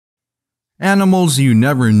Animals you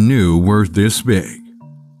never knew were this big.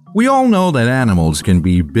 We all know that animals can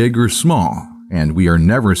be big or small, and we are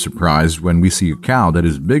never surprised when we see a cow that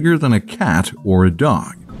is bigger than a cat or a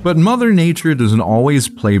dog. But Mother Nature doesn't always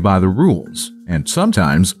play by the rules, and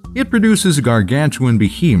sometimes it produces gargantuan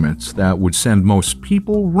behemoths that would send most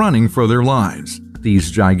people running for their lives. These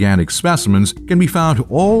gigantic specimens can be found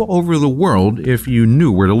all over the world if you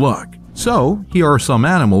knew where to look. So, here are some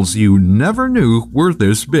animals you never knew were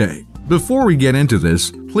this big. Before we get into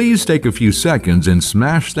this, please take a few seconds and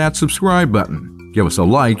smash that subscribe button. Give us a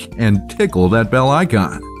like and tickle that bell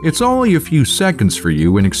icon. It's only a few seconds for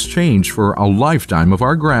you in exchange for a lifetime of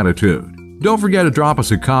our gratitude. Don't forget to drop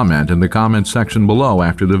us a comment in the comment section below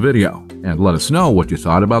after the video and let us know what you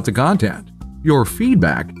thought about the content. Your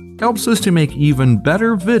feedback helps us to make even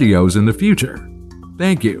better videos in the future.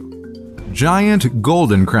 Thank you. Giant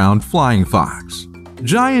golden-crowned flying fox.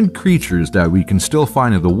 Giant creatures that we can still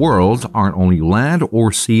find in the world aren't only land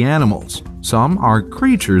or sea animals. Some are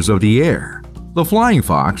creatures of the air. The flying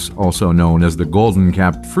fox, also known as the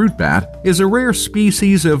golden-capped fruit bat, is a rare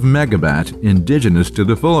species of megabat indigenous to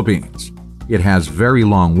the Philippines. It has very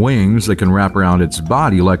long wings that can wrap around its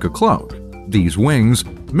body like a cloak. These wings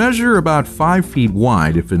measure about 5 feet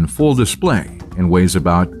wide if in full display and weighs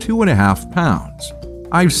about 2.5 pounds.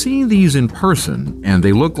 I've seen these in person and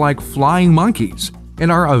they look like flying monkeys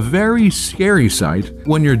and are a very scary sight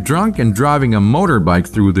when you're drunk and driving a motorbike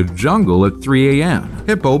through the jungle at 3 a.m.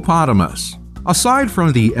 Hippopotamus. Aside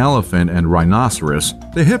from the elephant and rhinoceros,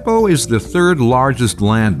 the hippo is the third largest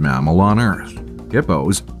land mammal on Earth.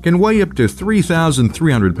 Hippos can weigh up to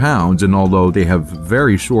 3,300 pounds, and although they have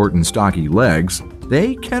very short and stocky legs,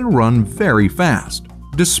 they can run very fast.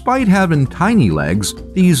 Despite having tiny legs,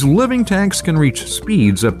 these living tanks can reach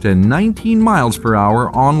speeds up to 19 miles per hour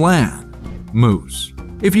on land. Moose.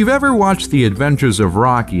 If you've ever watched The Adventures of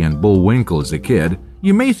Rocky and Bullwinkle as a kid,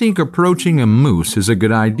 you may think approaching a moose is a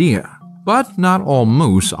good idea. But not all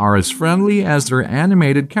moose are as friendly as their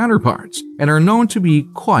animated counterparts and are known to be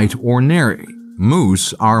quite ornery.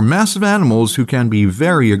 Moose are massive animals who can be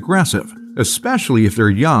very aggressive, especially if they're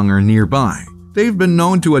young or nearby. They've been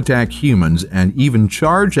known to attack humans and even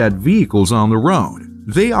charge at vehicles on the road.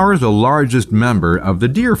 They are the largest member of the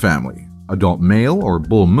deer family. Adult male or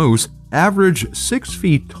bull moose average 6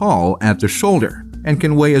 feet tall at the shoulder and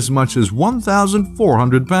can weigh as much as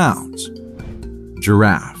 1,400 pounds.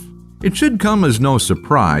 Giraffe. It should come as no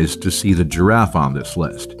surprise to see the giraffe on this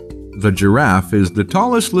list. The giraffe is the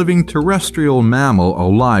tallest living terrestrial mammal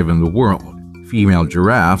alive in the world. Female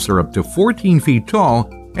giraffes are up to 14 feet tall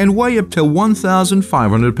and weigh up to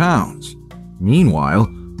 1,500 pounds. Meanwhile,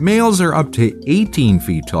 males are up to 18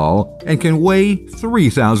 feet tall and can weigh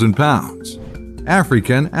 3,000 pounds.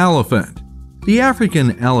 African elephant. The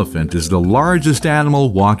African elephant is the largest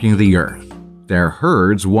animal walking the earth. Their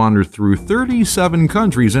herds wander through 37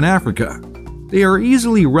 countries in Africa. They are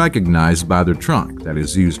easily recognized by their trunk that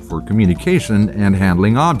is used for communication and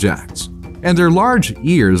handling objects, and their large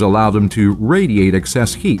ears allow them to radiate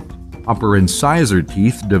excess heat. Upper incisor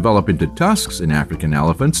teeth develop into tusks in African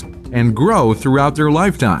elephants and grow throughout their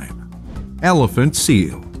lifetime. Elephant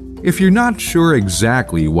seal. If you're not sure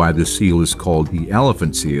exactly why the seal is called the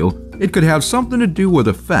elephant seal, it could have something to do with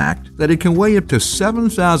the fact that it can weigh up to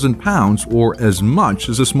 7,000 pounds or as much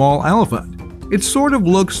as a small elephant. It sort of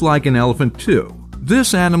looks like an elephant too.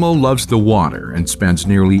 This animal loves the water and spends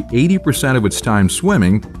nearly 80% of its time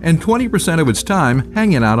swimming and 20% of its time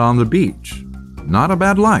hanging out on the beach. Not a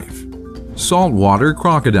bad life. Saltwater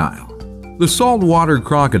crocodile. The saltwater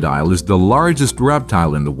crocodile is the largest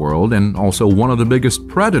reptile in the world and also one of the biggest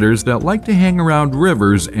predators that like to hang around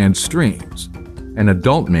rivers and streams. An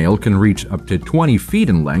adult male can reach up to 20 feet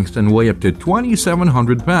in length and weigh up to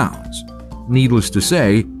 2,700 pounds. Needless to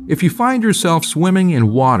say, if you find yourself swimming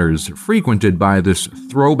in waters frequented by this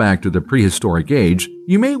throwback to the prehistoric age,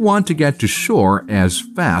 you may want to get to shore as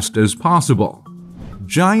fast as possible.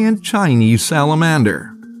 Giant Chinese salamander.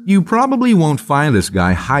 You probably won't find this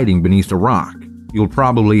guy hiding beneath a rock. You'll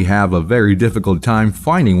probably have a very difficult time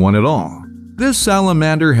finding one at all. This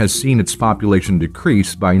salamander has seen its population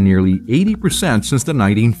decrease by nearly 80% since the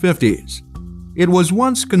 1950s. It was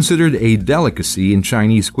once considered a delicacy in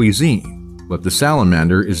Chinese cuisine, but the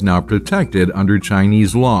salamander is now protected under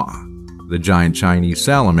Chinese law. The giant Chinese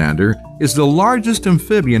salamander is the largest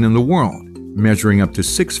amphibian in the world, measuring up to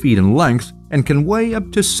 6 feet in length and can weigh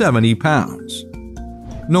up to 70 pounds.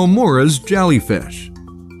 Nomura's jellyfish.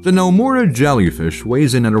 The Nomura jellyfish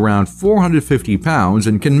weighs in at around 450 pounds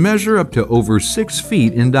and can measure up to over 6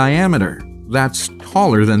 feet in diameter. That's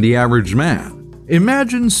taller than the average man.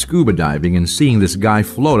 Imagine scuba diving and seeing this guy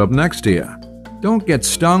float up next to you. Don't get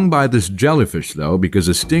stung by this jellyfish though, because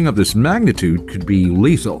a sting of this magnitude could be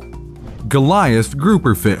lethal. Goliath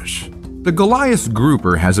grouper fish. The Goliath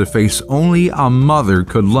grouper has a face only a mother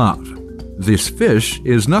could love. This fish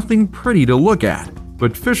is nothing pretty to look at,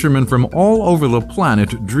 but fishermen from all over the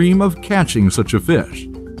planet dream of catching such a fish.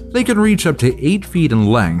 They can reach up to 8 feet in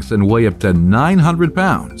length and weigh up to 900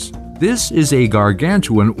 pounds. This is a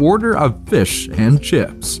gargantuan order of fish and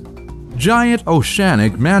chips. Giant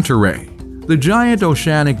oceanic manta ray. The giant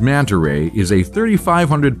oceanic manta ray is a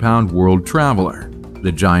 3,500-pound world traveler.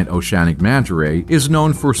 The giant oceanic manta ray is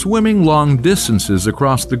known for swimming long distances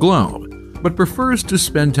across the globe, but prefers to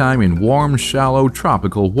spend time in warm, shallow,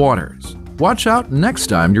 tropical waters. Watch out next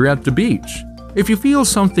time you're at the beach. If you feel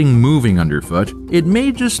something moving underfoot, it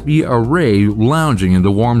may just be a ray lounging in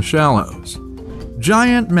the warm shallows.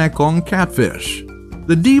 Giant Mekong catfish.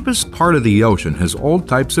 The deepest part of the ocean has all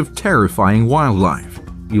types of terrifying wildlife.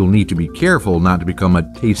 You'll need to be careful not to become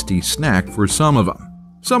a tasty snack for some of them.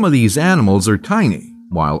 Some of these animals are tiny,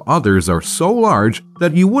 while others are so large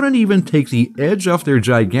that you wouldn't even take the edge off their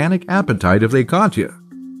gigantic appetite if they caught you.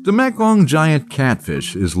 The Mekong giant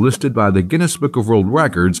catfish is listed by the Guinness Book of World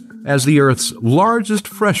Records as the Earth's largest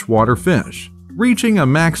freshwater fish. Reaching a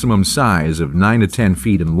maximum size of 9 to 10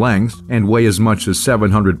 feet in length and weigh as much as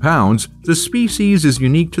 700 pounds, the species is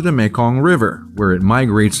unique to the Mekong River, where it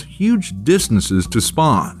migrates huge distances to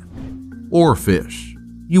spawn. Oarfish.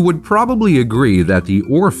 You would probably agree that the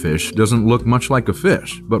oarfish doesn't look much like a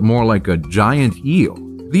fish, but more like a giant eel.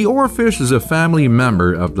 The oarfish is a family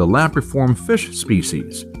member of the lapriform fish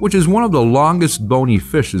species, which is one of the longest bony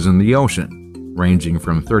fishes in the ocean, ranging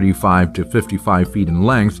from 35 to 55 feet in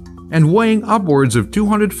length and weighing upwards of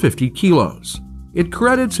 250 kilos. It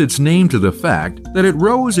credits its name to the fact that it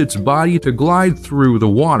rows its body to glide through the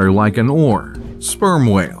water like an oar. Sperm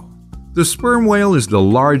whale. The sperm whale is the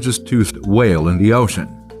largest toothed whale in the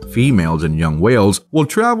ocean. Females and young whales will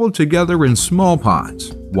travel together in small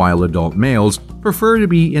pods, while adult males prefer to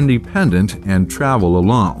be independent and travel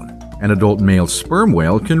alone. An adult male sperm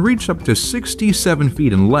whale can reach up to 67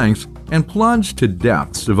 feet in length and plunge to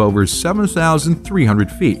depths of over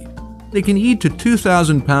 7,300 feet. They can eat to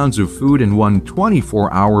 2,000 pounds of food in one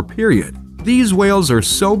 24-hour period. These whales are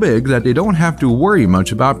so big that they don't have to worry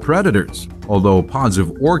much about predators, although pods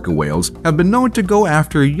of orca whales have been known to go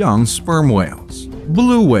after young sperm whales.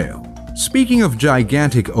 Blue whale. Speaking of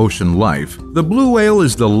gigantic ocean life, the blue whale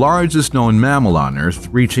is the largest known mammal on Earth,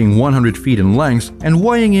 reaching 100 feet in length and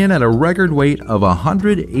weighing in at a record weight of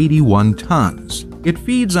 181 tons. It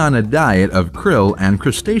feeds on a diet of krill and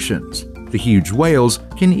crustaceans. The huge whales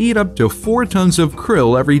can eat up to 4 tons of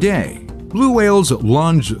krill every day. Blue whales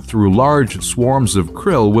lunge through large swarms of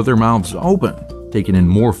krill with their mouths open, taking in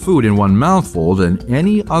more food in one mouthful than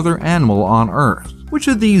any other animal on Earth. Which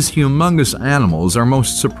of these humongous animals are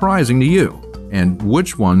most surprising to you? And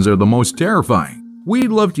which ones are the most terrifying?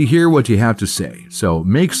 We'd love to hear what you have to say, so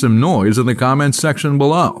make some noise in the comments section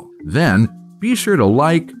below. Then, be sure to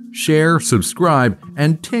like, share, subscribe,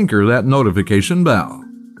 and tinker that notification bell.